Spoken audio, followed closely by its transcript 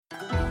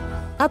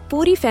अब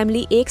पूरी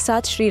फैमिली एक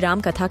साथ श्री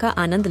राम कथा का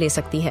आनंद ले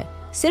सकती है,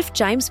 सिर्फ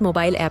चाइम्स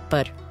मोबाइल ऐप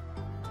पर।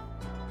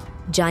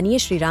 जानिए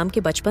श्री राम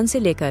के बचपन से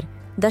लेकर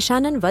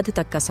दशानन वध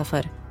तक का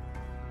सफर।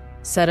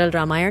 सरल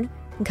रामायण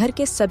घर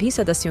के सभी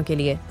सदस्यों के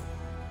लिए।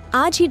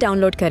 आज ही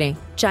डाउनलोड करें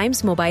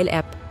चाइम्स मोबाइल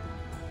ऐप,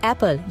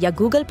 एप्पल या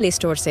गूगल प्ले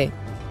स्टोर से।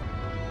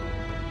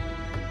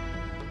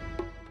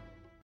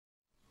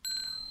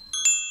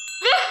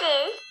 This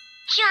is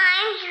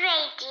Chimes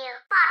Radio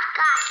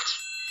Podcast.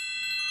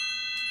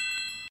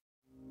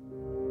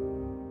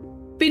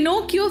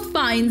 Pinocchio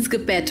finds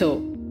Geppetto.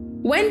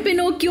 When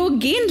Pinocchio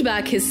gained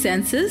back his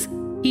senses,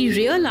 he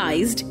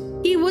realized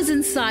he was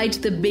inside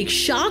the big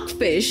shark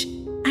fish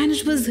and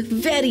it was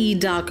very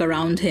dark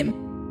around him.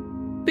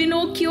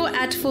 Pinocchio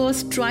at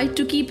first tried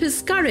to keep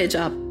his courage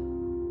up,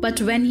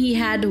 but when he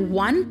had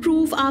one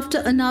proof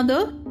after another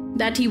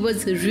that he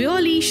was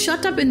really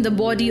shut up in the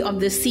body of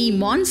the sea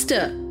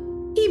monster,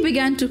 he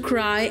began to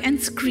cry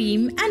and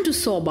scream and to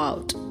sob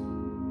out.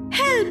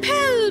 "Help!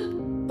 Help!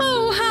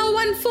 Oh, how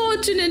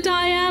unfortunate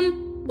I am!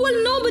 Will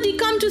nobody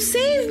come to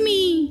save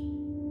me?"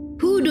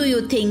 "Who do you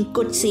think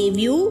could save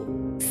you?"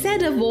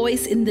 said a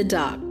voice in the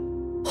dark.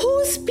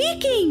 "Who's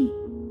speaking?"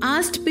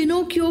 asked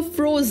Pinocchio,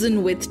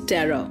 frozen with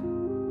terror.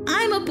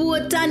 "I'm a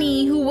poor tunny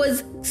who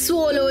was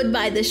swallowed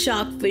by the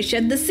sharkfish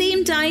at the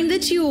same time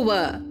that you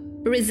were.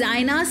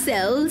 Resign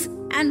ourselves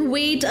and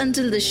wait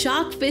until the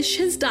sharkfish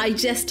has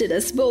digested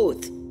us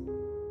both."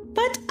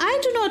 "But I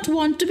do not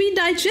want to be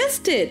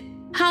digested,"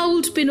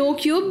 howled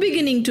Pinocchio,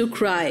 beginning to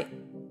cry.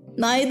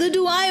 "Neither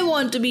do I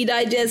want to be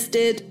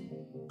digested."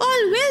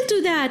 "All well to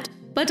that,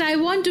 but I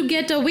want to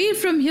get away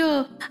from here.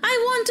 I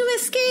want to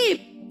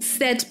escape,"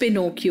 said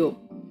Pinocchio.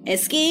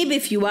 "Escape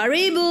if you are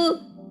able."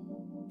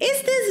 "Is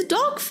this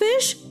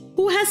dogfish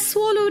who has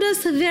swallowed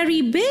us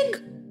very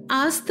big?"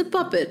 asked the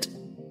puppet.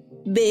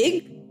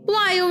 "Big?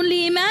 Why,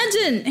 only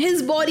imagine.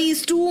 His body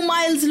is 2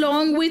 miles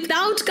long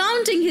without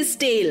counting his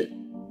tail."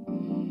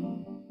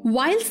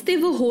 Whilst they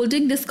were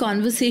holding this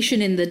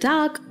conversation in the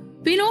dark,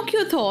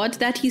 Pinocchio thought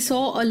that he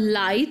saw a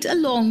light a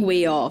long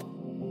way off.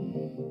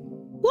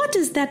 "What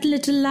is that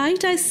little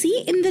light I see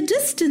in the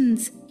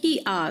distance?" he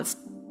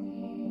asked.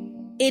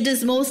 "It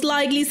is most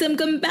likely some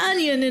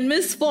companion in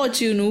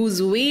misfortune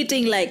who's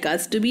waiting like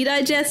us to be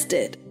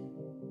digested."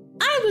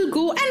 "I will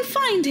go and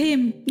find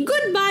him.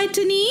 Goodbye,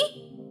 Tinny."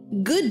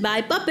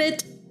 "Goodbye,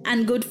 puppet,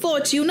 and good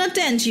fortune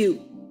attend you."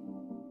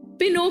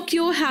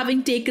 Pinocchio,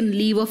 having taken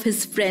leave of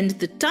his friend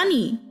the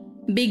tunny,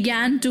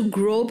 began to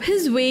grope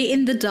his way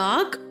in the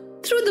dark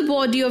through the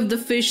body of the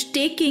fish,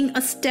 taking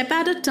a step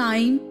at a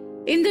time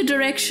in the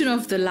direction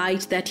of the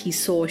light that he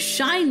saw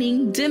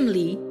shining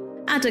dimly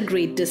at a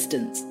great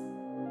distance.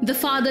 The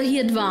farther he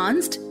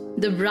advanced,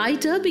 the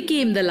brighter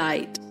became the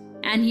light,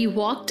 and he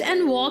walked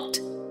and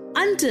walked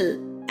until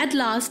at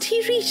last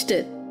he reached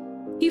it.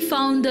 He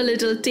found a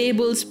little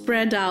table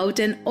spread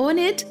out, and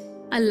on it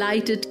a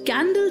lighted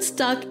candle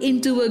stuck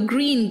into a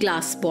green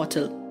glass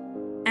bottle.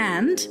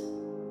 And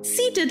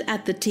seated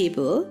at the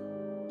table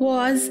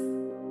was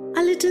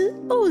a little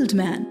old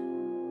man.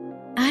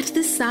 At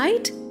the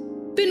sight,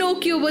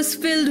 Pinocchio was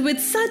filled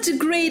with such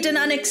great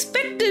and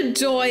unexpected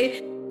joy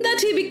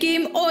that he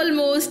became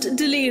almost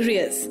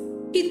delirious.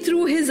 He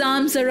threw his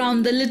arms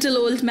around the little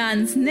old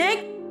man's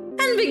neck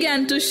and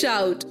began to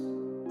shout,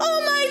 "Oh,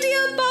 my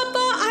dear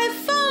Papa, I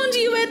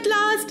found you at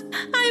last.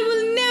 I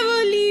will never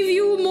leave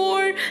you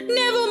more,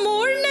 never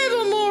more,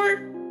 never more."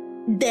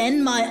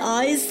 "Then my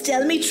eyes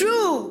tell me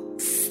true,"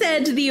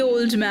 said the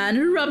old man,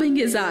 rubbing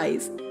his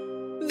eyes.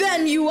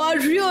 "Then you are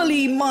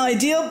really my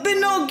dear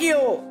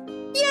Pinocchio."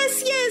 Yes,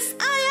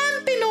 I am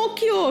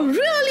Pinocchio,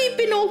 really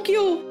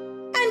Pinocchio.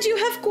 And you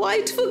have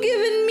quite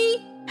forgiven me,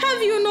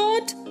 have you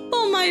not?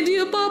 Oh, my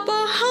dear Papa,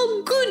 how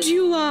good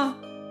you are."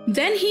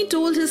 Then he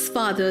told his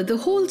father the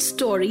whole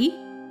story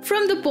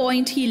from the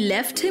point he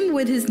left him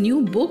with his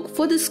new book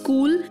for the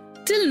school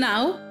till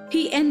now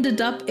he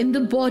ended up in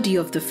the body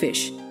of the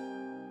fish.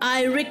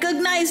 "I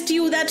recognized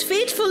you that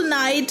fateful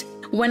night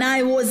when I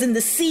was in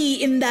the sea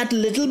in that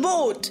little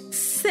boat,"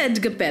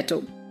 said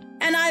Geppetto.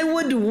 "And I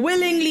would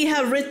willingly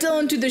have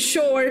returned to the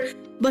shore,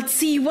 but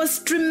sea was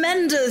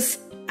tremendous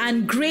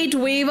and great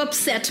wave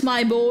upset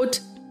my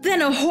boat.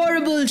 Then a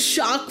horrible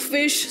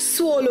sharkfish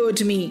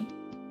swallowed me."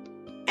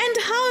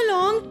 "And how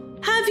long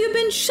have you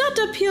been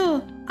shut up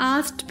here?"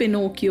 asked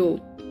Pinocchio.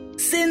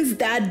 "Since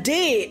that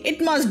day,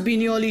 it must be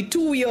nearly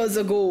 2 years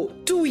ago.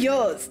 2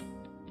 years.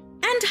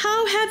 "And how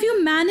have you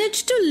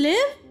managed to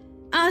live?"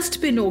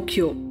 asked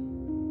Pinocchio.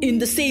 "In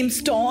the same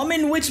storm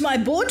in which my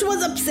boat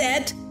was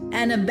upset,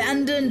 an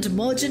abandoned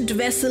merchant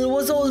vessel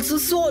was also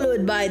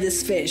swallowed by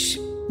this fish.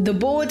 The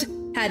boat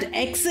had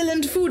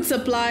excellent food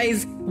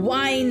supplies,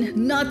 wine,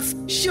 nuts,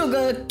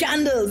 sugar,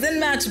 candles, and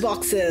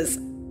matchboxes.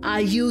 I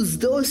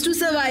used those to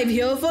survive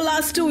here for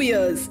last 2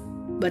 years.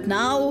 But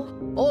now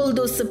all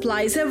those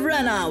supplies have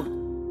run out."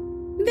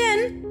 "Then,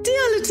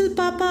 dear little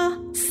Papa,"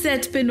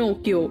 said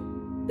Pinocchio,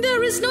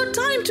 "there is no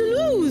time to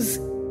lose.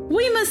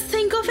 We must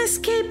think of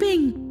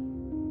escaping."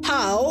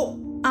 "How?"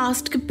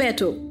 asked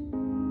Geppetto.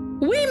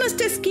 "We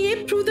must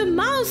escape through the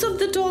mouth of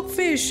the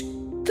dogfish.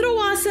 throw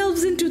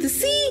ourselves into the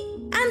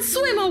sea and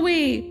swim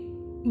away.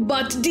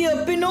 But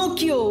dear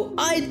Pinocchio,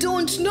 I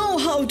don't know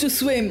how to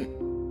swim.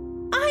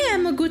 I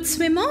am a good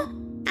swimmer,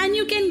 and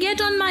you can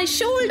get on my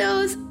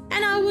shoulders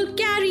and I will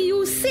carry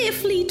you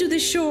safely to the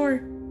shore.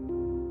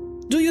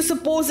 Do you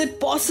suppose it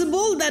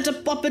possible that a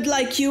puppet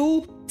like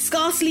you,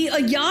 scarcely a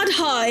yard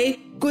high,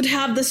 could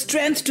have the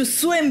strength to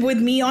swim with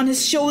me on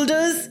his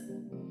shoulders?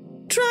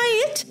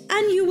 Try it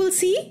and you will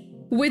see.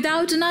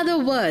 Without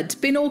another word,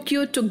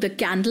 Pinocchio took the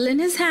candle in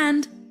his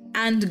hand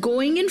and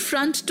going in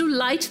front to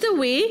light the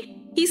way,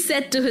 he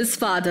said to his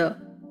father,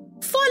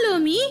 "Follow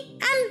me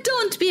and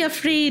don't be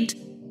afraid."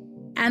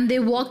 And they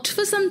walked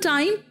for some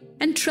time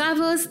and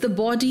traversed the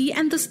body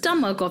and the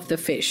stomach of the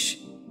fish.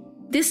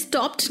 They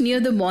stopped near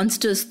the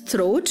monster's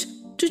throat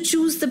to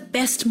choose the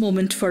best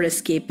moment for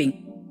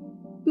escaping.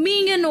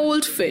 Being an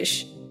old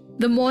fish,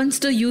 the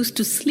monster used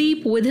to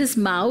sleep with his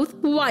mouth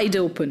wide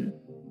open.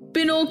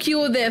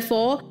 Pinocchio,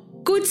 therefore,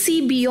 could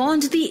see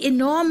beyond the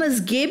enormous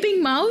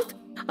gaping mouth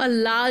a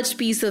large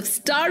piece of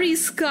starry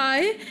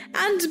sky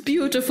and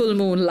beautiful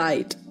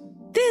moonlight.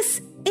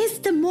 "This is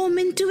the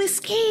moment to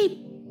escape,"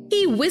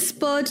 he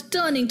whispered,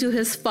 turning to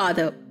his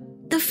father.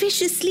 "The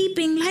fish is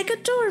sleeping like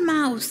a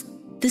dormouse.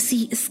 The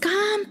sea is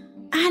calm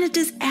and it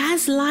is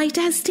as light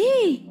as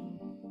day."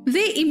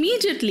 They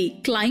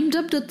immediately climbed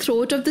up the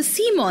throat of the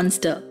sea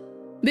monster.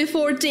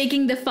 Before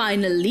taking the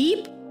final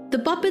leap, the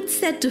puppet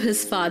said to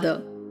his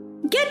father,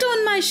 "Get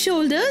on my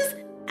shoulders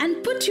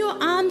and put your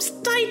arms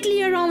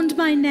tightly around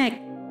my neck.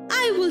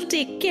 I will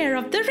take care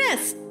of the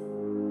rest."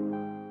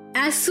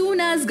 As soon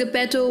as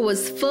Geppetto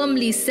was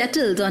firmly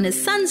settled on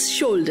his son's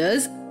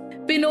shoulders,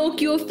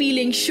 Pinocchio,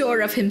 feeling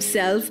sure of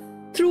himself,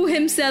 threw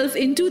himself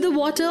into the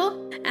water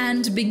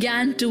and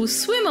began to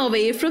swim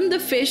away from the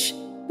fish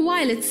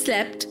while it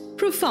slept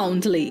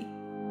profoundly.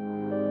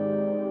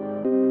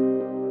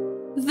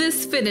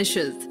 This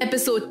finishes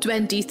episode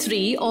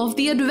 23 of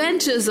The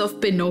Adventures of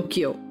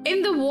Pinocchio.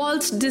 In the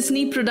Walt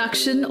Disney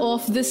production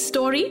of this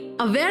story,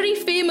 a very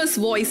famous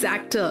voice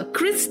actor,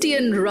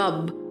 Christian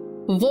Rubb,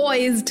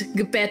 voiced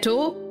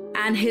Geppetto,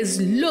 and his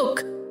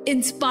look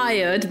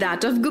inspired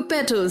that of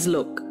Geppetto's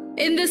look.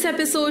 In this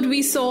episode,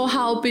 we saw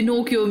how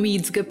Pinocchio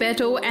meets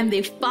Geppetto and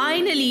they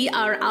finally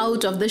are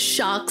out of the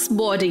shark's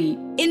body.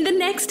 In the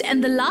next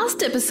and the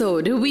last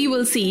episode, we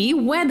will see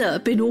whether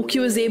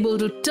Pinocchio is able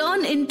to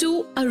turn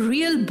into a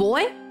real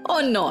boy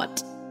or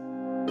not.